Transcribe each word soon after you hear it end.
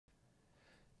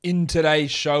In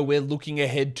today's show, we're looking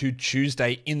ahead to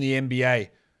Tuesday in the NBA.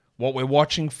 What we're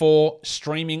watching for,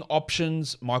 streaming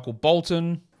options, Michael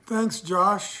Bolton. Thanks,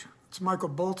 Josh. It's Michael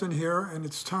Bolton here, and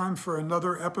it's time for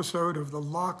another episode of the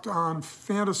Locked On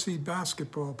Fantasy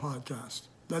Basketball Podcast.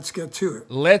 Let's get to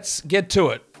it. Let's get to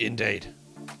it, indeed.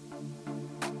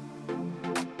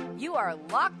 You are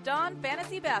Locked On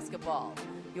Fantasy Basketball,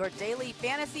 your daily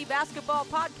fantasy basketball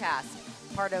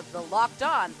podcast, part of the Locked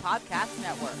On Podcast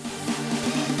Network.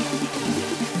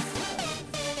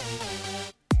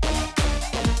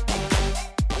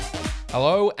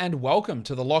 Hello and welcome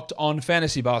to the Locked On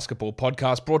Fantasy Basketball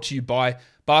Podcast, brought to you by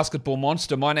Basketball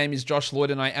Monster. My name is Josh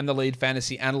Lloyd and I am the lead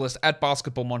fantasy analyst at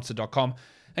basketballmonster.com.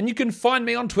 And you can find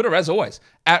me on Twitter, as always,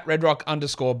 at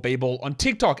redrock_bball, on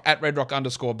TikTok at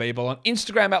redrock_bball, on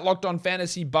Instagram at Locked On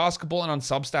Fantasy Basketball, and on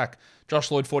Substack,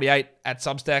 JoshLloyd48 at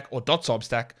Substack or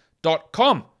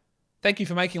 .substack.com. Thank you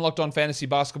for making Locked On Fantasy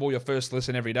Basketball your first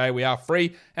listen every day. We are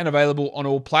free and available on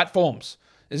all platforms.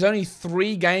 There's only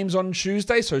 3 games on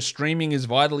Tuesday, so streaming is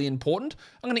vitally important.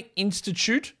 I'm going to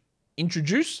introduce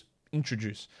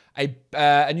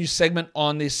a new segment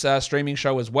on this streaming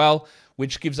show as well,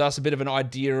 which gives us a bit of an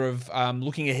idea of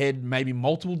looking ahead maybe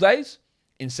multiple days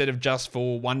instead of just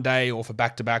for one day or for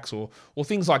back-to-backs or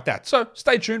things like that. So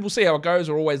stay tuned. We'll see how it goes.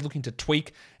 We're always looking to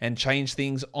tweak and change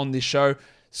things on this show.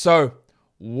 So,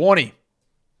 Warnie,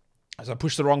 as I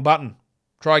push the wrong button,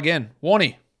 try again.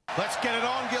 Warnie. Let's get it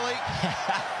on, Gilly.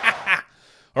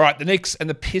 All right, the Knicks and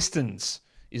the Pistons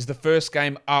is the first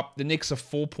game up. The Knicks are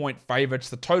 4-point favorites.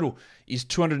 The total is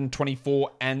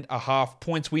 224.5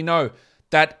 points. We know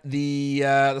that the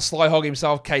Sly Hog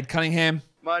himself, Cade Cunningham.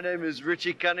 My name is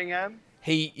Richie Cunningham.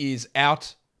 He is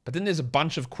out. But then there's a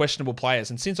bunch of questionable players.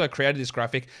 And since I created this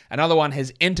graphic, another one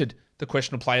has entered the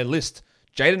questionable player list.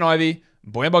 Jaden Ivey,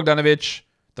 Bojan Bogdanovic,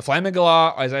 the Flamin'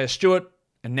 Galar, Isaiah Stewart,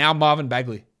 and now Marvin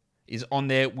Bagley is on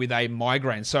there with a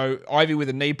migraine. So Ivy with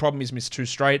a knee problem, he's missed 2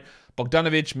 straight.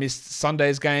 Bogdanovic missed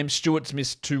Sunday's game. Stewart's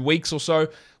missed 2 weeks or so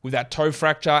with that toe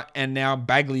fracture. And now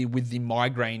Bagley with the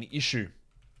migraine issue.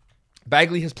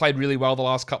 Bagley has played really well the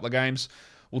last couple of games.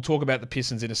 We'll talk about the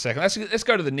Pistons in a second. Let's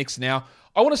go to the Knicks now.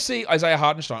 I want to see Isaiah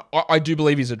Hartenstein. I do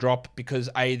believe he's a drop because,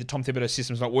 A, the Tom Thibodeau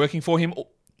system's not working for him.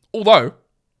 Although,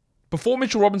 before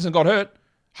Mitchell Robinson got hurt,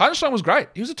 Hartenstein was great.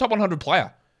 He was a top 100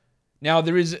 player. Now,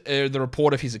 there is the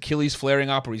report of his Achilles flaring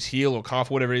up or his heel or calf,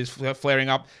 whatever it is, flaring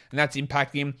up, and that's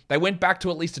impacting him. They went back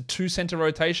to at least a 2-center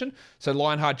rotation, so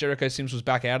Lionheart, Jericho Sims was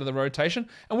back out of the rotation.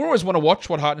 And we always want to watch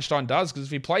what Hartenstein does, because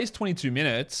if he plays 22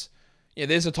 minutes, yeah,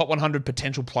 there's a top 100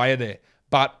 potential player there.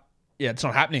 But, yeah, it's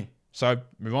not happening. So,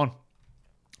 move on.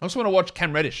 I also want to watch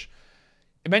Cam Reddish.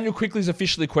 Emmanuel Quickley is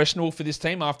officially questionable for this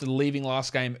team after leaving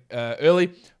last game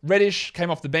early. Reddish came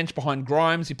off the bench behind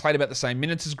Grimes. He played about the same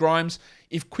minutes as Grimes.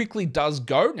 If Quickley does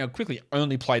go, now Quickley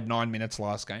only played 9 minutes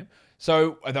last game.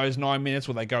 So are those 9 minutes,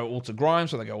 will they go all to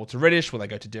Grimes? Will they go all to Reddish? Will they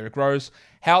go to Derrick Rose?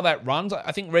 How that runs,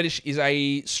 I think Reddish is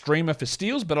a streamer for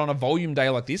steals, but on a volume day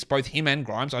like this, both him and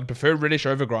Grimes, I'd prefer Reddish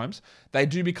over Grimes. They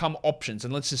do become options,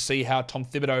 and let's just see how Tom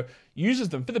Thibodeau uses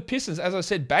them. For the Pistons, as I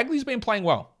said, Bagley's been playing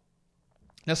well.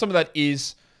 Now, some of that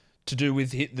is to do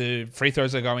with the free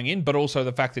throws that are going in, but also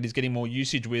the fact that he's getting more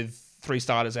usage with 3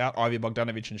 starters out, Ivy,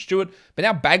 Bogdanovic, and Stewart. But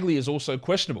now Bagley is also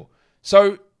questionable.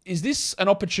 So is this an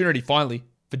opportunity, finally,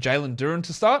 for Jalen Duren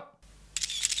to start?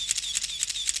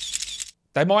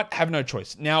 They might have no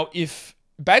choice. Now, if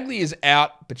Bagley is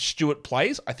out, but Stewart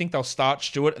plays, I think they'll start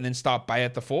Stewart and then start Bay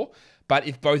at the 4. But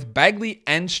if both Bagley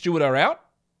and Stewart are out,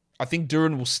 I think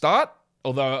Duren will start.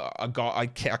 Although I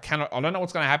don't know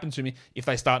what's going to happen to me if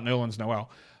they start Nerlens Noel.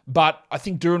 But I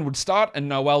think Duren would start and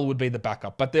Noel would be the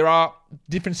backup. But there are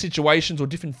different situations or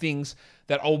different things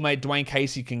that old mate Dwayne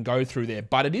Casey can go through there.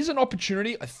 But it is an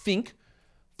opportunity, I think,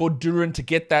 for Duren to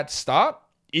get that start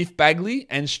if Bagley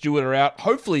and Stewart are out.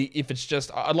 Hopefully, if it's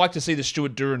just, I'd like to see the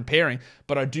Stewart-Duren pairing,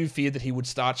 but I do fear that he would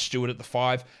start Stewart at the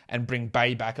 5 and bring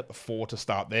Bay back at the 4 to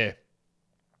start there.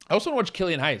 I also want to watch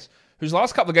Killian Hayes, whose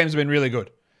last couple of games have been really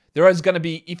good. There is going to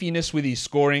be iffiness with his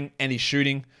scoring and his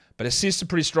shooting, but assists are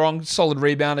pretty strong, solid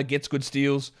rebounder, gets good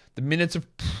steals. The minutes are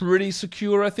pretty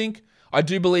secure, I think. I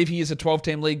do believe he is a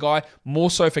 12-team league guy, more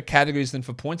so for categories than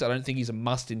for points. I don't think he's a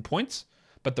must in points.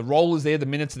 But the role is there, the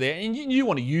minutes are there, and you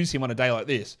want to use him on a day like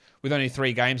this with only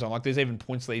 3 games on. Like, there's even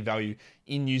points league value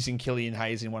in using Killian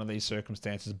Hayes in one of these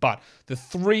circumstances. But the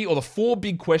 3 or the 4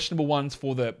 big questionable ones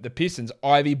for the Pistons,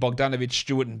 Ivy, Bogdanovic,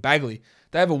 Stewart, and Bagley,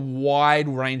 they have a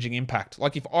wide-ranging impact.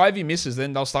 Like, if Ivy misses,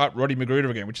 then they'll start Roddy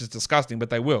Magruder again, which is disgusting, but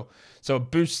they will. So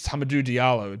it boosts Hamidou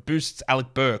Diallo, it boosts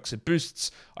Alec Burks, it boosts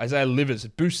Isaiah Livers,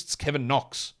 it boosts Kevin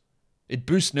Knox. It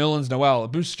boosts Nerlens Noel.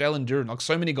 It boosts Jalen Duren. Like,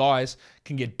 so many guys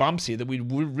can get bumps here that we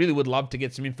really would love to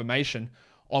get some information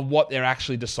on what they're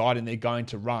actually deciding they're going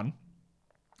to run,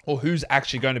 or who's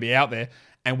actually going to be out there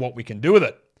and what we can do with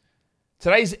it.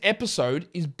 Today's episode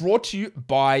is brought to you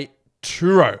by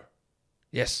Turo.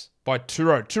 Yes, by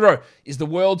Turo. Turo is the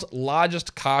world's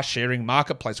largest car sharing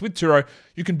marketplace. With Turo,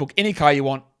 you can book any car you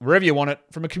want, wherever you want it,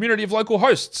 from a community of local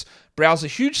hosts. Browse a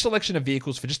huge selection of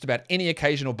vehicles for just about any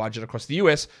occasion or budget across the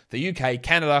US, the UK,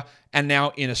 Canada, and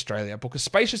now in Australia. Book a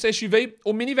spacious SUV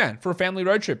or minivan for a family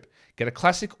road trip. Get a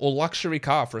classic or luxury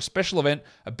car for a special event,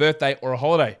 a birthday, or a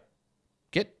holiday.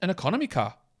 Get an economy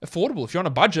car, affordable if you're on a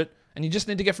budget and you just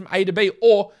need to get from A to B,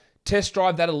 or test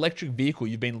drive that electric vehicle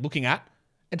you've been looking at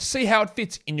and to see how it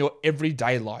fits in your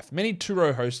everyday life. Many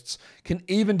Turo hosts can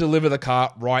even deliver the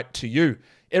car right to you.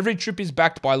 Every trip is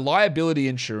backed by liability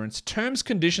insurance. Terms,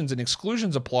 conditions, and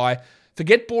exclusions apply.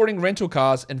 Forget boring rental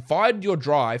cars and find your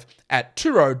drive at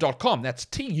Turo.com. That's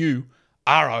Turo.com.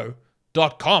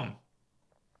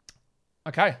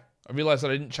 Okay, I realized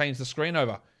that I didn't change the screen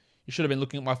over. You should have been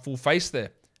looking at my full face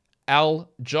there.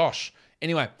 Josh.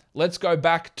 Anyway, let's go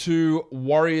back to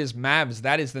Warriors Mavs.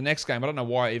 That is the next game. I don't know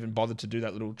why I even bothered to do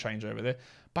that little change over there,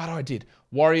 but I did.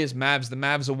 Warriors Mavs. The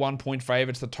Mavs are 1-point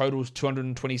favorites. The total is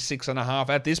 226.5.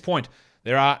 At this point,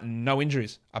 there are no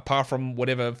injuries, apart from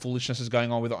whatever foolishness is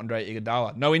going on with Andre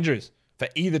Iguodala. No injuries for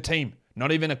either team.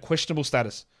 Not even a questionable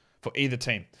status for either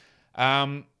team.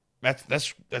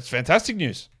 That's fantastic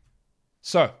news.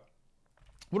 So,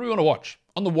 what do we want to watch?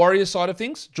 On the Warriors side of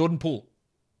things, Jordan Poole.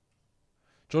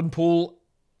 Jordan Poole,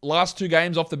 last 2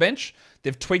 games off the bench,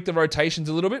 they've tweaked the rotations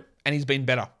a little bit, and he's been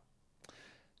better.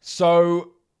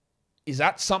 So, is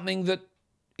that something that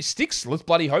sticks? Let's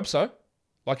bloody hope so.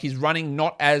 Like, he's running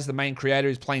not as the main creator,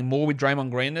 he's playing more with Draymond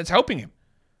Green, and it's helping him.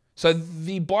 So,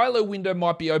 the buy low window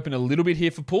might be open a little bit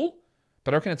here for Poole,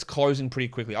 but I reckon it's closing pretty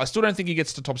quickly. I still don't think he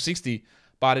gets to top 60,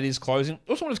 but it is closing.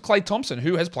 Also, one is Klay Thompson,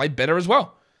 who has played better as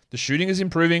well. The shooting is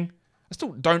improving.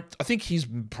 I think he's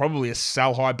probably a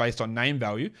sell high based on name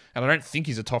value, and I don't think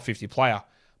he's a top 50 player.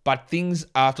 But things,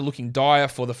 after looking dire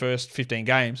for the first 15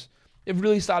 games, have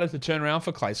really started to turn around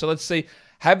for Klay. So let's see,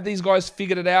 have these guys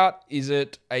figured it out? Is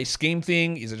it a scheme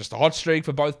thing? Is it just a hot streak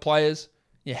for both players?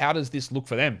 Yeah, how does this look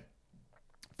for them?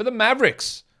 For the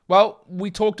Mavericks, well, we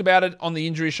talked about it on the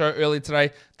injury show earlier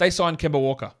today. They signed Kemba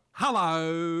Walker.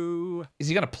 Hello. Is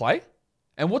he going to play?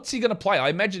 And what's he going to play? I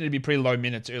imagine it'd be pretty low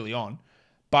minutes early on,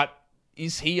 but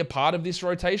is he a part of this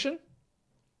rotation?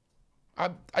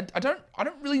 I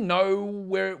don't really know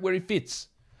where he fits.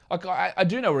 Like, I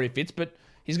do know where he fits, but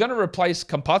he's going to replace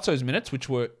Campazzo's minutes, which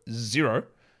were 0.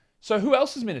 So who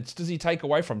else's minutes does he take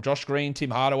away from? Josh Green,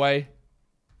 Tim Hardaway?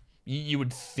 You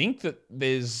would think that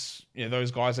there's,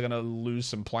 those guys are going to lose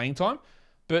some playing time,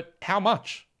 but how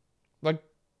much? Like,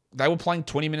 they were playing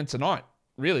 20 minutes a night.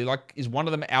 Really, like, is one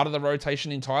of them out of the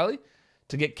rotation entirely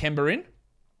to get Kemba in?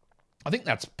 I think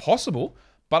that's possible,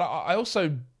 but I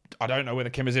don't know whether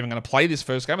Kemba's even going to play this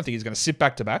first game. I think he's going to sit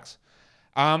back-to-backs.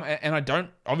 And I don't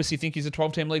obviously think he's a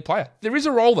 12-team league player. There is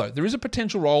a role, though. There is a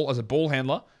potential role as a ball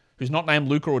handler who's not named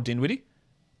Luka or Dinwiddie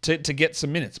to get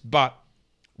some minutes. But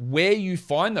where you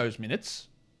find those minutes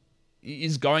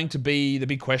is going to be the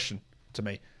big question to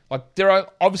me. Like, there are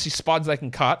obviously spuds they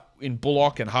can cut in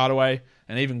Bullock and Hardaway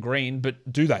and even Green,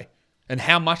 but do they? And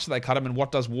how much do they cut them, and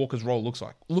what does Walker's role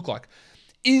look like?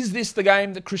 Is this the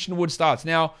game that Christian Wood starts?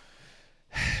 Now,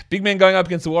 big man going up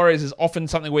against the Warriors is often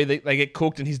something where they get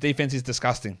cooked and his defense is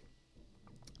disgusting.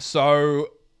 So,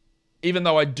 even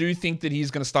though I do think that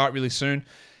he's going to start really soon,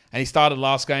 and he started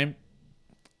last game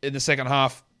in the second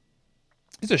half,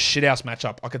 it's a shithouse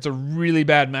matchup. Like, it's a really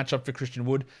bad matchup for Christian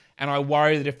Wood, and I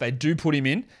worry that if they do put him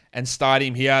in and start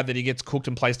him here, that he gets cooked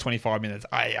and plays 25 minutes.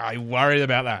 I worry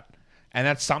about that. And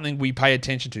that's something we pay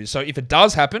attention to. So if it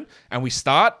does happen and we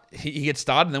start, he gets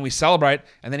started and then we celebrate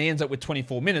and then he ends up with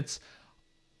 24 minutes,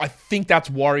 I think that's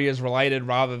Warriors related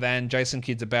rather than Jason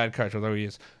Kidd's a bad coach, although he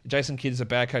is. Jason Kidd's a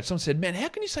bad coach. Someone said, man, how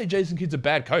can you say Jason Kidd's a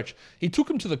bad coach? He took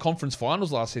him to the conference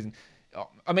finals last season.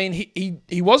 I mean,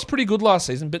 he was pretty good last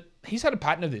season, but he's had a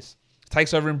pattern of this.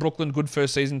 Takes over in Brooklyn, good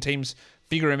first season. Teams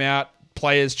figure him out.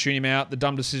 Players tune him out. The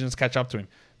dumb decisions catch up to him.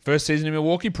 First season in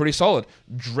Milwaukee, pretty solid.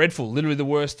 Dreadful. Literally the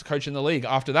worst coach in the league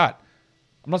after that.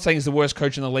 I'm not saying he's the worst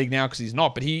coach in the league now because he's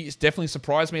not, but he's definitely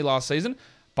surprised me last season.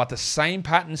 But the same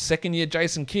pattern, second year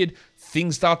Jason Kidd,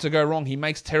 things start to go wrong. He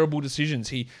makes terrible decisions.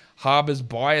 He harbors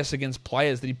bias against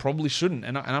players that he probably shouldn't.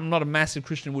 And I'm not a massive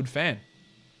Christian Wood fan.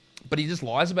 But he just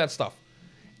lies about stuff.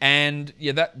 And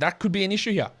yeah, that could be an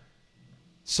issue here.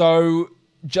 So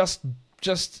just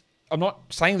I'm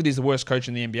not saying that he's the worst coach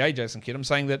in the NBA, Jason Kidd. I'm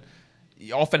saying that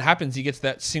it often happens, he gets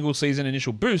that single season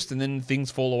initial boost and then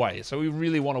things fall away. So we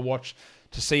really want to watch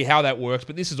to see how that works.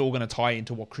 But this is all going to tie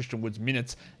into what Christian Wood's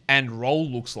minutes and role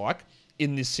looks like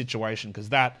in this situation, because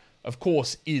that, of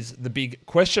course, is the big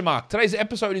question mark. Today's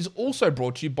episode is also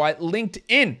brought to you by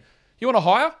LinkedIn. You want to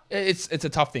hire? It's a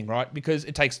tough thing, right? Because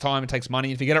it takes time, it takes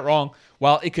money. If you get it wrong,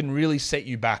 well, it can really set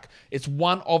you back. It's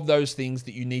one of those things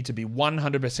that you need to be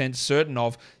 100% certain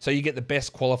of so you get the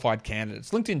best qualified candidates.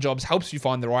 LinkedIn Jobs helps you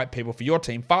find the right people for your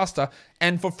team faster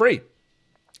and for free.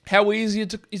 How easy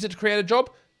is it to create a job?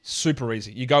 Super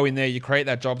easy. You go in there, you create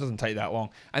that job, doesn't take that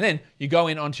long. And then you go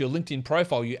in onto your LinkedIn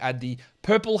profile, you add the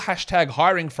purple hashtag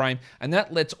hiring frame, and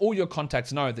that lets all your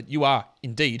contacts know that you are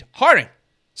indeed hiring.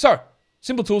 So,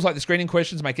 simple tools like the screening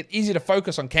questions make it easy to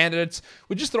focus on candidates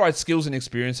with just the right skills and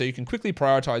experience so you can quickly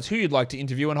prioritize who you'd like to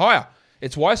interview and hire.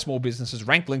 It's why small businesses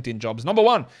rank LinkedIn Jobs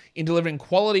 #1 in delivering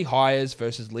quality hires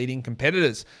versus leading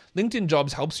competitors. LinkedIn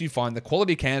Jobs helps you find the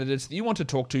quality candidates that you want to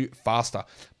talk to faster.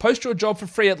 Post your job for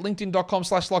free at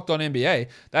linkedin.com/lockedonnba.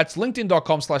 That's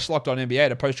linkedin.com/lockedonnba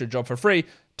to post your job for free.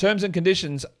 Terms and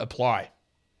conditions apply.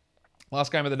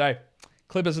 Last game of the day.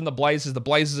 Clippers and the Blazers. The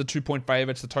Blazers are 2-point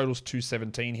favorites. The total's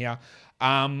 217 here.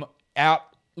 Look at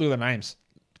the names.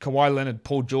 Kawhi Leonard,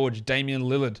 Paul George, Damian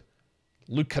Lillard,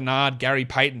 Luke Kennard, Gary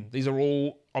Payton. These are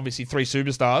all obviously 3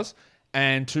 superstars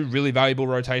and 2 really valuable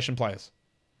rotation players.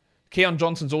 Keon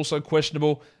Johnson's also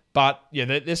questionable, but yeah,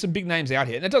 there's some big names out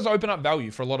here. And it does open up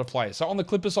value for a lot of players. So on the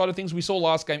Clippers side of things, we saw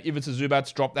last game, Ivica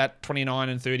Zubac drop that 29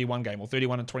 and 31 game or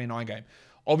 31 and 29 game.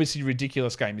 Obviously,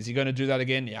 ridiculous game. Is he going to do that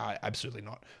again? Yeah, absolutely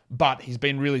not. But he's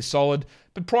been really solid.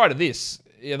 But prior to this,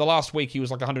 the last week he was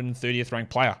like 130th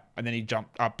ranked player, and then he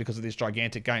jumped up because of this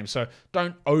gigantic game. So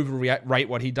don't overrate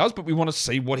what he does, but we want to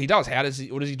see what he does.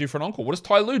 What does he do for an encore? What does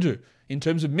Ty Lue do in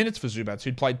terms of minutes for Zubac,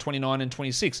 who'd played 29 and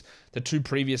 26 the 2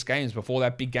 previous games before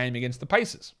that big game against the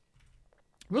Pacers?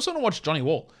 We also want to watch Johnny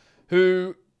Wall,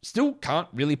 who still can't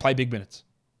really play big minutes.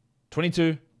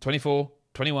 22, 24,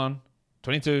 21,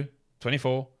 22,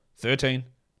 24, 13.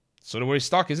 Sort of where he's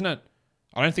stuck, isn't it?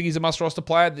 I don't think he's a must-roster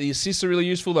player. The assists are really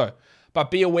useful, though. But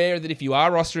be aware that if you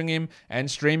are rostering him and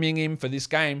streaming him for this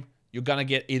game, you're going to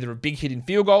get either a big hit in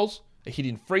field goals, a hit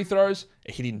in free throws,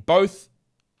 a hit in both,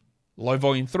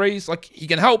 low-volume threes. Like, he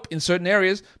can help in certain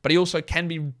areas, but he also can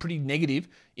be pretty negative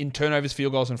in turnovers,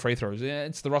 field goals, and free throws. Yeah,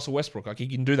 it's the Russell Westbrook. Like, he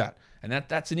can do that. And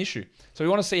that's an issue. So we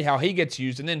want to see how he gets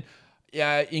used. And then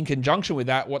in conjunction with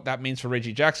that, what that means for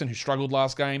Reggie Jackson, who struggled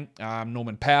last game,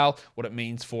 Norman Powell, what it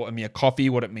means for Amir Coffey,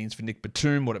 what it means for Nick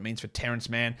Batum, what it means for Terrence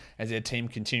Mann, as their team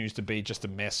continues to be just a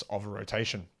mess of a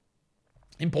rotation.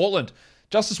 In Portland,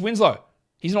 Justise Winslow,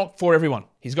 he's not for everyone.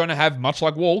 He's going to have, much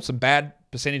like Wall, some bad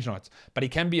percentage nights, but he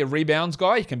can be a rebounds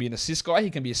guy, he can be an assist guy, he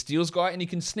can be a steals guy, and he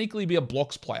can sneakily be a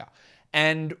blocks player.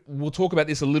 And we'll talk about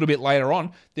this a little bit later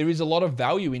on. There is a lot of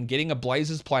value in getting a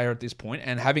Blazers player at this point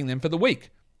and having them for the week.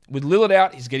 With Lillard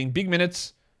out, he's getting big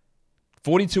minutes.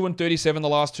 42 and 37 the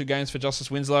last 2 games for Justise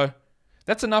Winslow.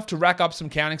 That's enough to rack up some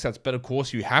counting stats, but of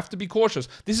course you have to be cautious.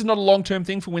 This is not a long-term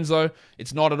thing for Winslow.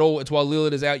 It's not at all. It's while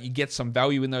Lillard is out, you get some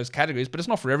value in those categories, but it's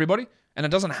not for everybody, and it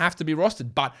doesn't have to be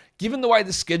rostered. But given the way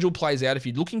the schedule plays out, if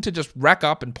you're looking to just rack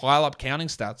up and pile up counting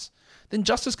stats, then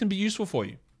Justise can be useful for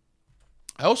you.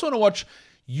 I also want to watch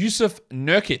Jusuf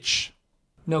Nurkic.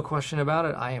 No question about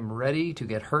it. I am ready to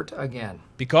get hurt again.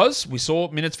 Because we saw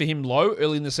minutes for him low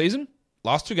early in the season.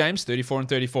 Last 2 games, 34 and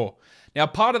 34. Now,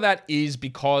 part of that is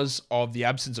because of the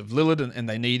absence of Lillard and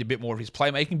they need a bit more of his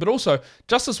playmaking, but also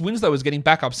Justise Winslow is getting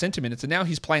backup center minutes, and now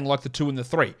he's playing like the 2 and the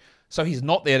 3. So he's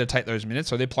not there to take those minutes,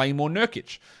 so they're playing more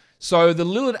Nurkic. So the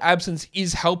Lillard absence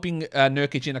is helping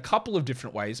Nurkic in a couple of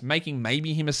different ways, making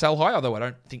maybe him a sell high, although I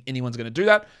don't think anyone's going to do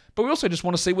that. But we also just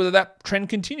want to see whether that trend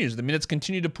continues. The minutes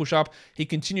continue to push up. He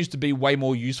continues to be way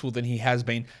more useful than he has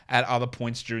been at other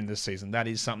points during this season. That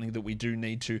is something that we do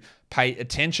need to pay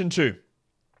attention to.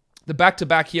 The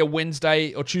back-to-back here,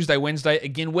 Tuesday, Wednesday.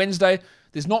 Again, Wednesday,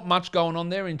 there's not much going on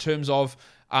there in terms of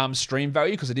stream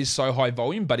value because it is so high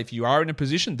volume. But if you are in a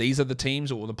position, these are the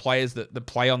teams or the players that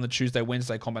play on the Tuesday,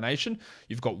 Wednesday combination.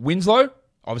 You've got Winslow.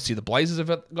 Obviously, the Blazers have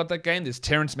got that game. There's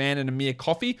Terrence Mann and Amir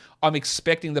Coffey. I'm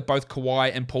expecting that both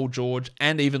Kawhi and Paul George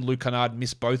and even Luke Kennard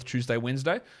miss both Tuesday,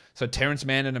 Wednesday. So Terrence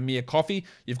Mann and Amir Coffey.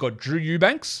 You've got Drew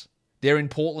Eubanks. They're in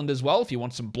Portland as well if you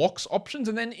want some blocks options.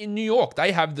 And then in New York,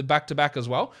 they have the back-to-back as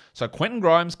well. So Quentin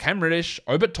Grimes, Cam Reddish,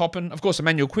 Obert Toppin. Of course,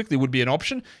 Emmanuel Quickley would be an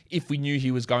option if we knew he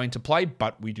was going to play,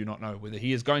 but we do not know whether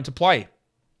he is going to play.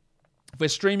 If we're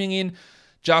streaming in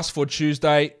just for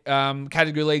Tuesday,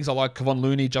 category leagues, I like Kevon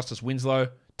Looney, Justise Winslow,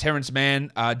 Terrence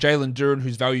Mann, Jalen Duren,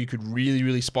 whose value could really,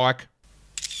 really spike.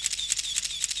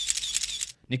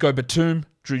 Nico Batum,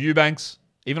 Drew Eubanks,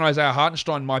 Even Isaiah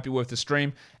Hartenstein might be worth the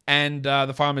stream. And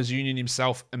the Farmers Union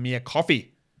himself, Amir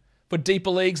Coffey. For deeper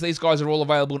leagues, these guys are all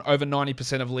available in over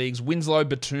 90% of leagues. Winslow,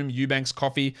 Batum, Eubanks,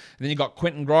 Coffey. And then you got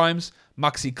Quentin Grimes,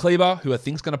 Maxi Kleber, who I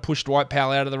think is going to push Dwight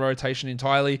Powell out of the rotation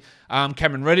entirely.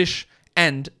 Cameron Reddish,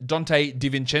 and Dante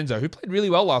DiVincenzo, who played really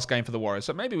well last game for the Warriors.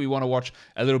 So maybe we want to watch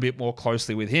a little bit more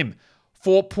closely with him.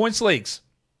 For points leagues,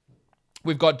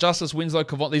 we've got Justise Winslow,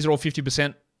 Kevon. These are all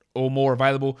 50% or more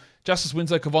available. Justise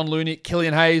Winslow, Kevon Looney,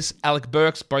 Killian Hayes, Alec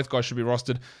Burks. Both guys should be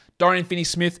rostered. Dorian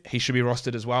Finney-Smith, he should be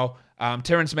rostered as well.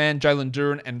 Terrence Mann, Jalen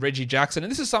Duren, and Reggie Jackson.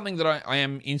 And this is something that I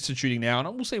am instituting now,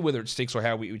 and we'll see whether it sticks or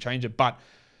how we change it. But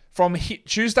from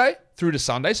Tuesday through to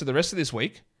Sunday, so the rest of this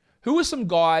week, who are some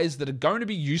guys that are going to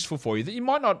be useful for you that you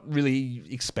might not really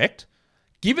expect,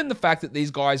 given the fact that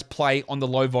these guys play on the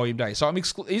low volume day? So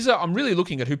I'm really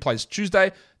looking at who plays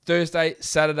Tuesday, Thursday,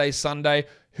 Saturday, Sunday,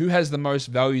 who has the most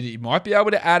value that you might be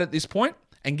able to add at this point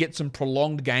and get some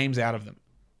prolonged games out of them.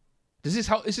 Is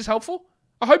this helpful?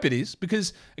 I hope it is,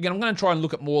 because, again, I'm going to try and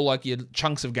look at more like your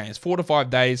chunks of games, 4 to 5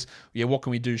 days. Yeah, what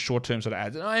can we do short-term sort of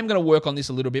ads? And I am going to work on this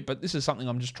a little bit, but this is something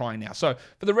I'm just trying now. So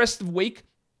for the rest of the week,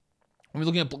 we're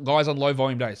looking at guys on low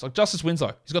volume days. Like Justise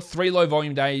Winslow. He's got 3 low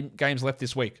volume games left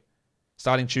this week,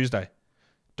 starting Tuesday.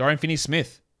 Dorian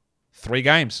Finney-Smith, 3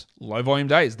 games, low volume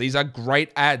days. These are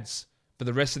great ads for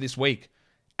the rest of this week.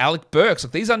 Alec Burks.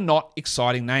 Like, these are not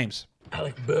exciting names.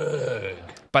 Alec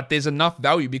Burks. But there's enough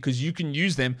value because you can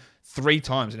use them 3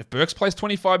 times. And if Burks plays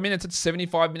 25 minutes, it's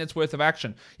 75 minutes worth of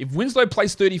action. If Winslow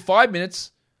plays 35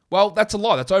 minutes, well, that's a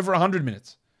lot. That's over 100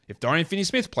 minutes. If Dorian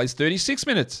Finney-Smith plays 36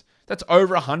 minutes, that's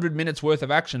over 100 minutes worth of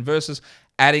action versus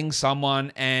adding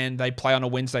someone and they play on a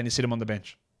Wednesday and you sit them on the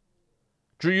bench.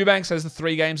 Drew Eubanks has the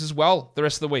 3 games as well the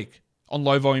rest of the week on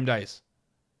low volume days.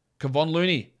 Kevon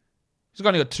Looney, he's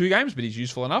only got 2 games, but he's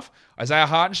useful enough. Isaiah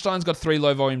Hartenstein's got 3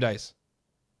 low volume days.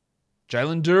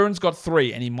 Jalen Duren's got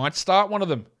 3, and he might start one of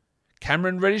them.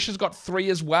 Cameron Reddish has got 3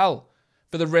 as well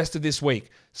for the rest of this week.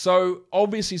 So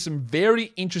obviously some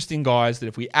very interesting guys that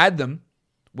if we add them,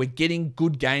 we're getting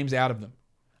good games out of them.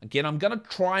 Again, I'm going to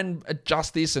try and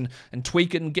adjust this and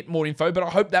tweak it and get more info, but I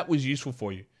hope that was useful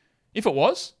for you. If it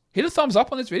was, hit a thumbs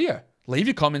up on this video. Leave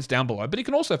your comments down below, but you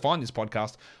can also find this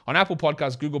podcast on Apple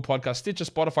Podcasts, Google Podcasts, Stitcher,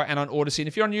 Spotify, and on Odyssey. And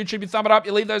if you're on YouTube, you thumb it up,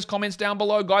 you leave those comments down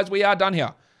below. Guys, we are done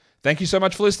here. Thank you so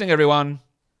much for listening, everyone.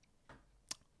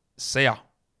 See ya.